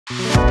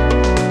Hello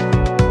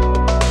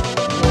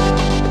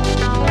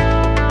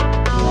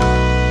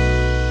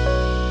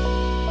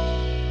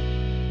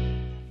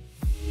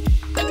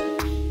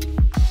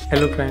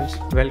friends,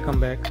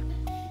 welcome back.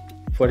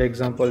 For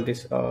example,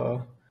 this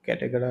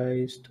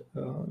categorized.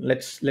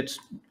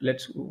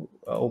 Let's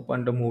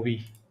open the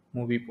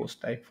movie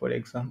post type. For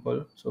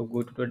example, so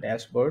go to the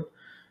dashboard,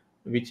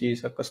 which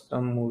is a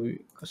custom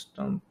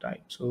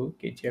type. So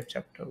KGF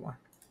chapter one.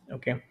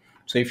 Okay.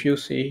 So if you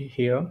see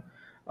here,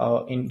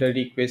 in the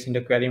request in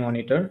the query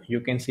monitor,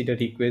 you can see the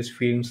request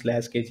film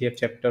slash KGF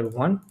chapter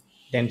one.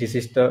 Then this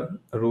is the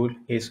rule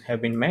is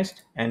have been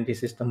matched, and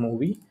this is the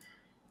movie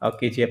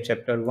KGF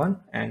chapter 1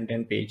 and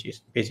then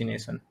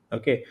pagination.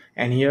 Okay,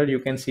 and here you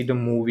can see the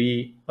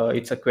movie.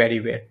 It's a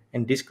queryware,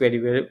 and this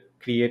queryware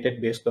created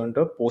based on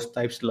the post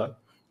type slug,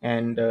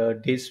 and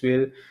this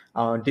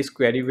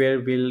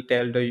queryware will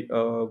tell the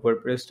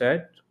WordPress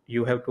that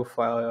you have to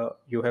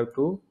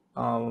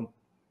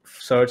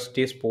search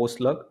this post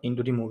slug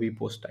into the movie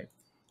post type.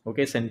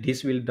 Okay, so and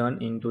this will done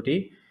into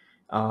the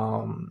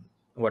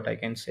what I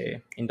can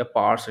say in the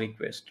parse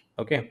request.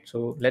 Okay,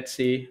 so let's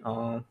see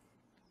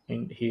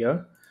in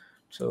here.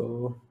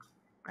 So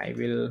I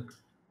will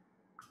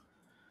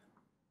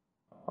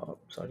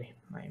sorry,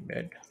 my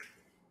bad.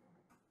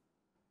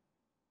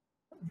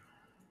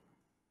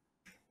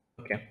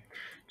 Okay,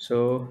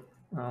 so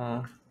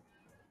I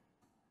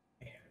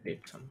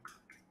did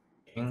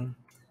something.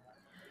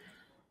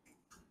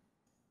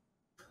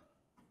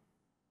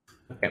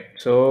 Okay,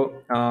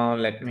 so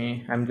let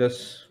me, I'm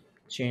just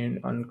change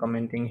on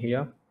commenting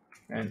here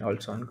and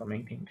also on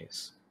commenting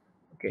this.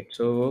 Okay,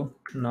 so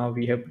now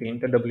we have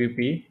print the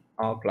WP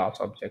class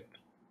object,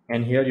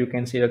 and here you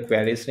can see the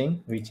query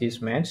string which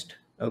is matched.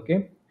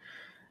 Okay,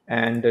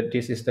 and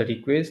this is the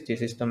request,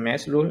 this is the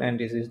match rule, and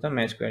this is the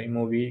match query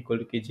movie equal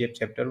to KGF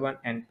chapter 1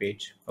 and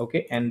page.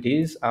 Okay, and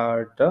these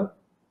are the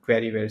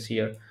query values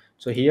here.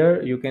 So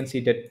here you can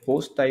see that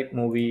post type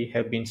movie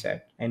have been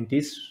set, and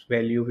this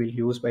value will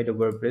use by the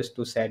WordPress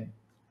to set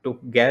to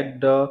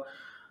get the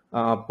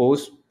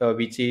post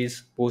which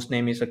is post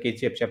name is a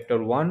KGF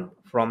chapter 1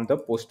 from the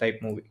post type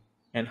movie.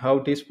 And how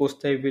this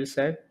post type will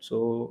set,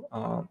 so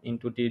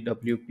into the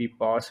WP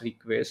parse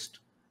request,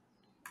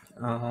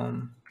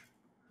 um,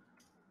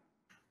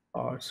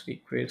 parse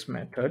request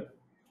method.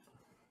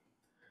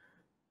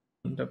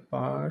 In the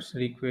parse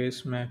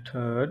request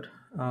method,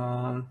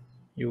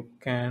 you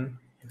can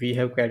we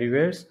have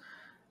querywares,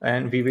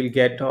 and we will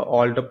get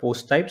all the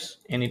post types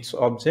in its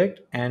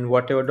object, and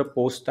whatever the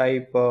post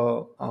type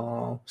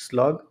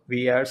slug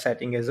we are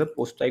setting as a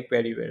post type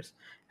querywares,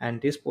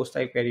 and this post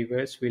type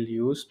querywares will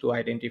use to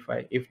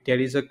identify if there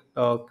is a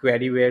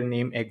queryware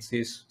name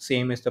exists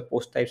same as the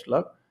post type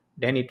slug,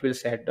 then it will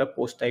set the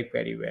post type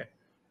queryware.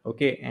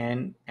 Okay,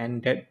 and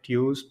that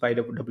used by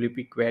the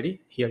WP query.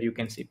 Here you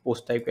can see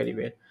post type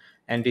queryware,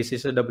 and this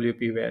is a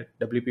WP where.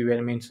 WP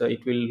where means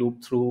it will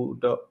loop through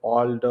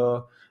all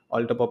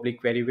the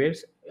public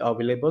querywares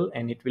available,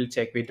 and it will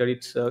check whether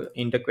it's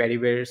in the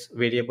querywares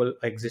variable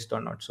exist or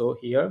not. So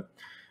here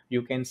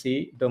you can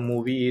see the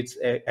movie is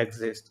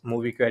exists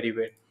movie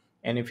queryware,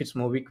 and if it's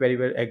movie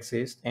queryware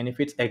exists, and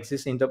if it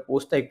exists in the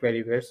post type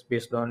querywares,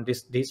 based on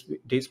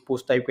this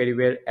post type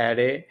queryware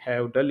array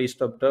have the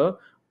list of the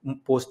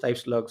post type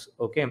slugs.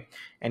 Okay,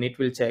 and it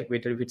will check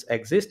whether if it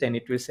exists, and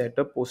it will set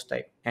the post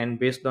type, and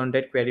based on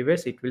that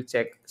querywares it will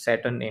check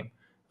set a name.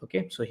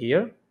 Okay, so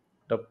here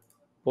the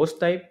post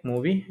type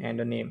movie and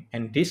the name,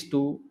 and these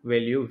two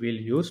value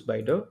will use by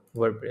the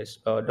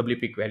WordPress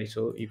WP query.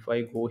 So if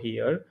I go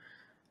here,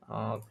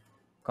 uh,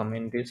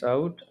 comment this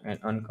out and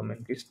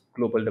uncomment this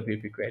global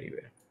WP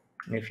queryware,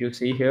 and if you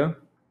see here,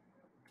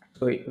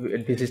 so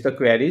this is the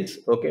queries,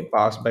 okay,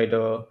 passed by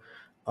the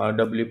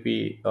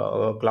WP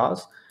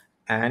class,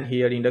 and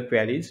here in the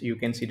queries you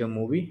can see the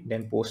movie,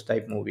 then post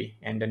type movie,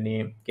 and the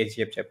name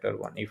KGF chapter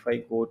 1. If I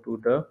go to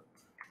the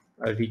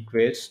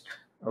request,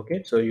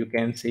 okay, so you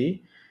can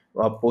see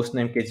post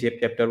name KGF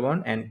chapter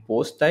 1 and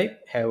post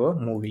type have a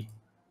movie.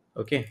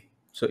 Okay,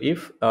 so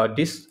if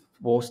this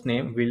post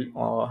name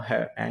will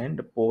have and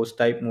the post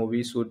type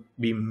movie should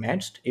be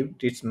matched. If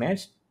it's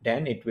matched,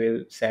 then it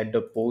will set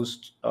the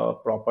post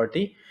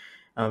property,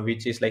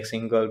 which is like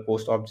single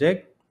post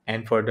object,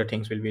 and further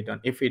things will be done.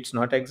 If it's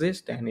not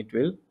exist, then it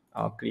will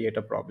create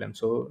a problem.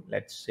 So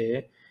let's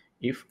say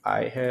if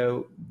I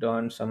have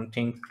done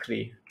something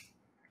 3,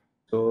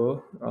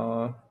 so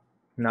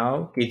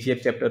now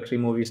KGF chapter 3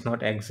 movie is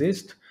not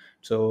exist.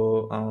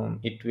 So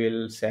it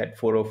will set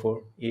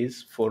 404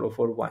 is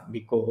 4041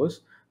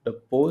 because the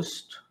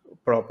post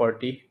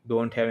property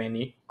don't have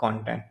any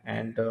content,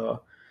 and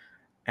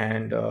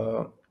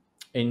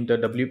in the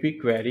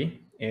WP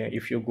query,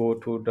 if you go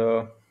to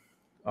the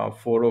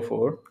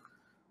 404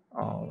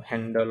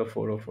 handle of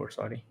 404,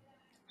 sorry,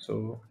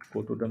 so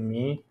go to the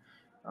me,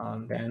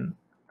 then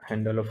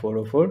handle of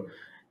 404,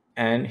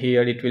 and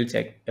here it will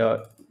check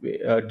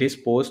this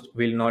post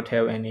will not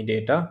have any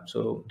data,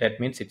 so that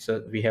means it's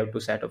a we have to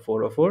set a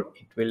 404.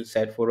 It will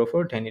set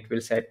 404, then it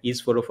will set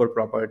is 404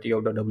 property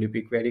of the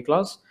WP query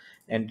class,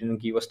 and then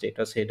give a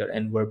status header,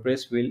 and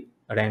WordPress will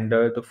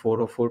render the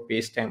 404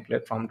 page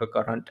template from the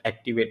current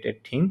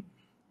activated theme.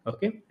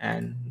 Okay,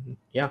 and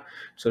yeah,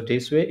 so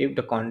this way, if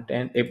the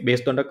content, if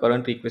based on the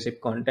current request,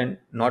 if content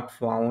not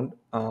found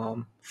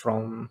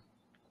from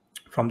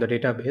the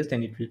database,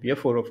 then it will be a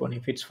 404.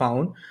 If it's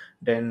found,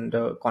 then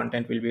the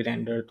content will be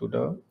rendered to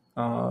the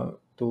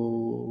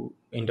to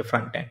in the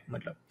front end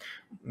matlab,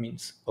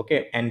 means.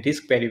 Okay, and this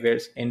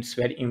querywares, and it's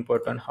very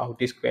important how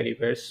this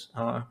querywares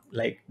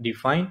like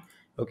define.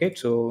 Okay,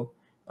 so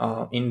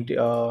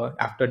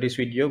after this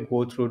video,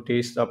 go through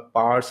this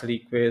parse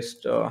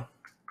request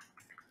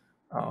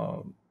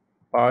uh,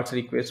 parse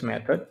request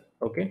method,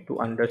 okay, to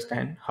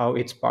understand how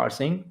it's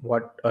parsing,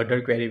 what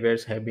other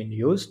querywares have been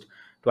used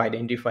to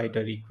identify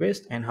the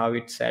request, and how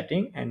it's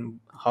setting, and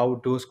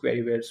how those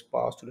querywares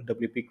pass to the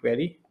WP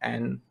query,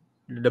 and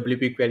the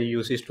WP query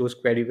uses those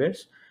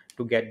querywares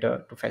to get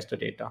to fetch the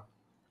data.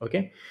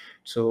 Okay,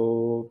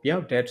 so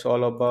yeah, that's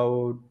all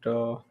about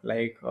the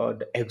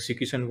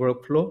execution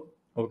workflow.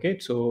 Okay,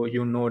 so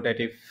you know that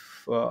if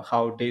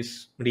how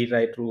these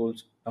rewrite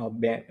rules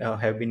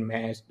have been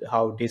matched,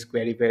 how this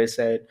query were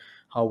set,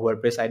 how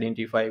WordPress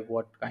identify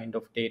what kind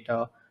of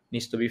data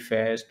needs to be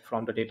fetched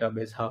from the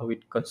database, how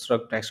it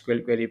construct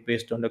SQL query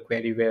based on the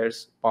query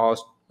wares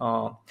passed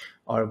or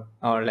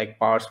like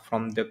parsed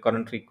from the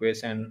current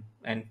request, and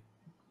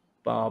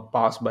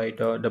passed by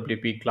the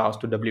WP class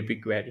to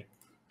WP query.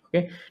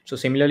 Okay, so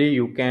similarly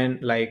you can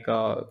like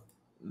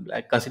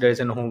consider as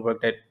an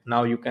homework that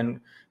now you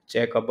can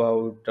check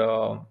about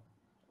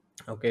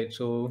okay,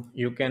 so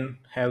you can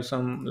have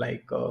some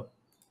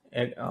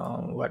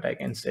what I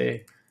can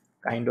say,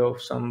 kind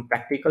of some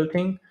practical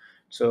thing.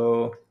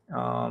 So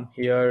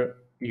here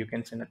you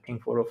can see nothing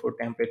 404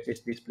 templates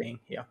is displaying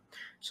here.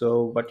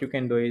 So what you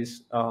can do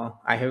is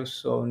I have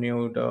shown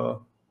you the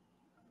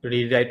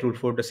rewrite rule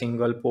for the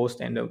single post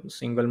and a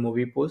single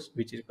movie post,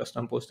 which is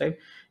custom post type.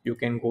 You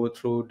can go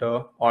through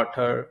the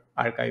author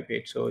archive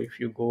page. So if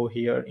you go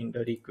here in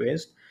the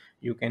request,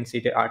 you can see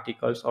the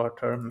articles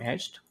author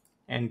matched,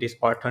 and this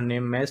author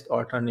name used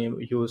by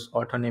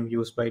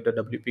the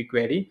WP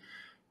query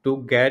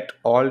to get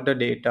all the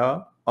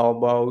data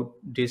about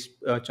this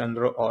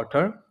Chandra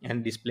author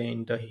and display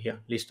in the here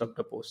list of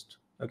the post.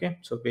 Okay,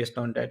 so based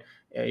on that,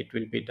 it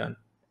will be done.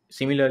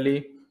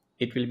 Similarly,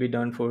 it will be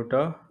done for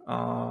the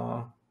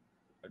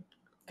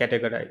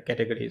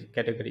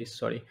categories,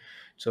 sorry.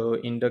 So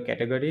in the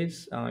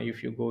categories,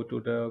 if you go to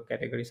the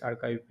categories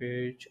archive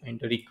page in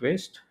the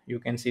request, you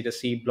can see the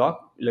C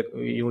block. Like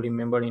you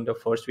remember in the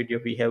first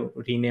video, we have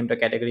renamed the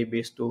category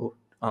based to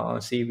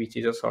C, which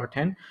is a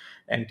shorthand,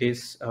 and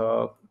this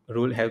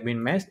rule have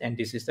been matched, and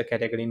this is the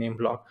category name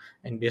block.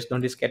 And based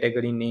on this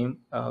category name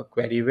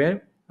query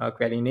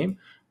name,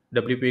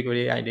 WP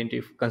query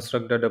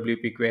construct the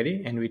WP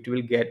query, and it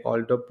will get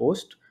all the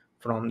post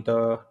from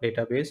the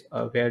database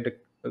where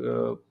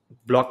the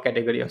block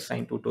category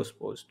assigned to those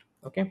posts.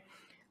 Okay,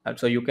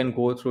 so you can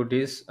go through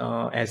this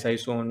as I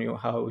shown you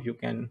how you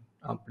can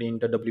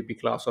print the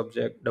WP class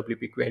object,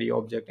 WP query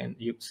object, and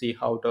you see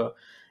how the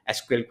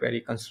SQL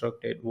query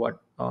constructed, what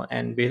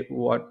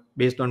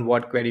based on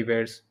what query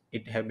wares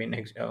it have been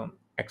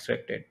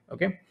extracted.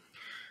 Okay,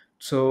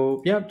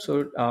 so yeah,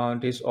 so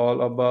this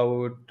all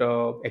about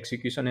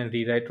execution and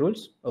rewrite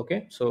rules.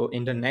 Okay, so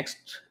in the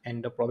next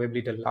and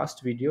probably the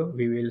last video,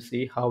 we will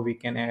see how we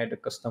can add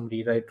custom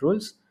rewrite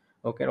rules.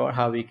 Okay, or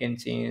how we can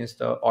change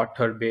the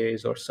author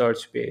base or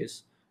search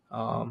base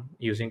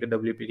using the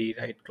WP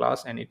rewrite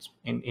class and its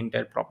in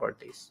their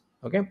properties.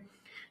 Okay,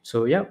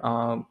 so yeah,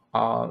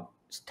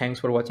 thanks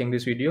for watching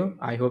this video.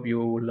 I hope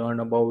you learn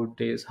about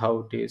this,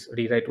 how this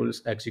rewrite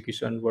rules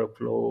execution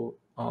workflow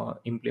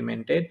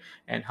implemented,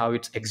 and how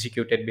it's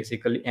executed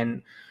basically.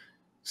 And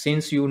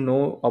since you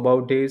know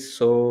about this,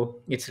 so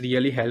it's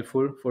really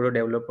helpful for the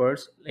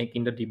developers like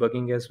in the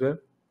debugging as well.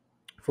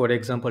 For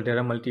example, there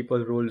are multiple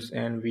rules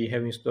and we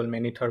have installed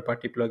many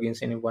third-party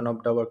plugins, and if one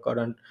of our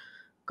current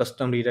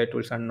custom rewrite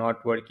tools are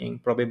not working,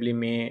 probably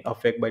may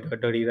affect by the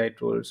other rewrite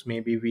tools.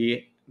 Maybe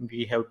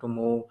we have to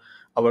move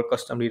our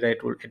custom rewrite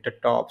tool at the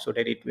top so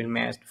that it will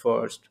match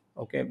first.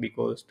 Okay,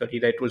 because the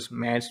rewrite tools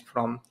matched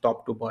from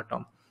top to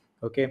bottom.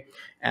 Okay,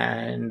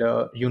 and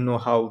you know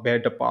how where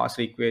the pass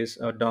requests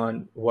are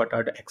done, what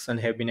are the action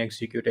have been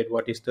executed,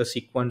 what is the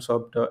sequence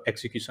of the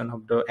execution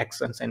of the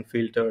actions and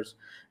filters.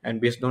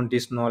 And based on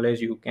this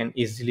knowledge, you can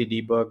easily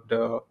debug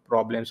the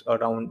problems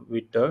around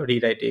with the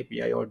rewrite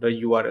API or the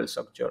URL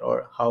structure,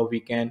 or how we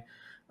can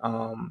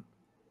um,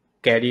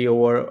 carry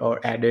over or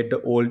added the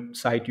old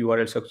site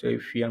URL structure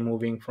if we are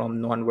moving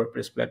from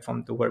non-WordPress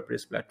platform to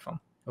WordPress platform.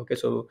 Okay,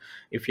 so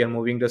if you are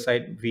moving the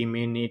site, we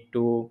may need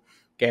to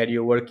carry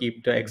over,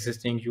 keep the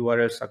existing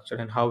URL structure,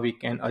 and how we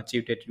can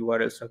achieve that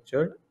URL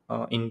structure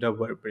in the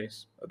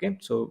WordPress. Okay,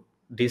 so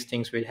these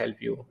things will help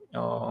you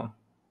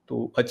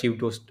to achieve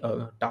those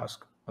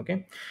tasks.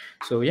 Okay,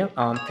 so yeah,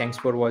 thanks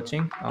for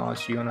watching.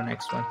 See you on the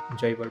next one.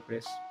 Jai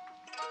WordPress.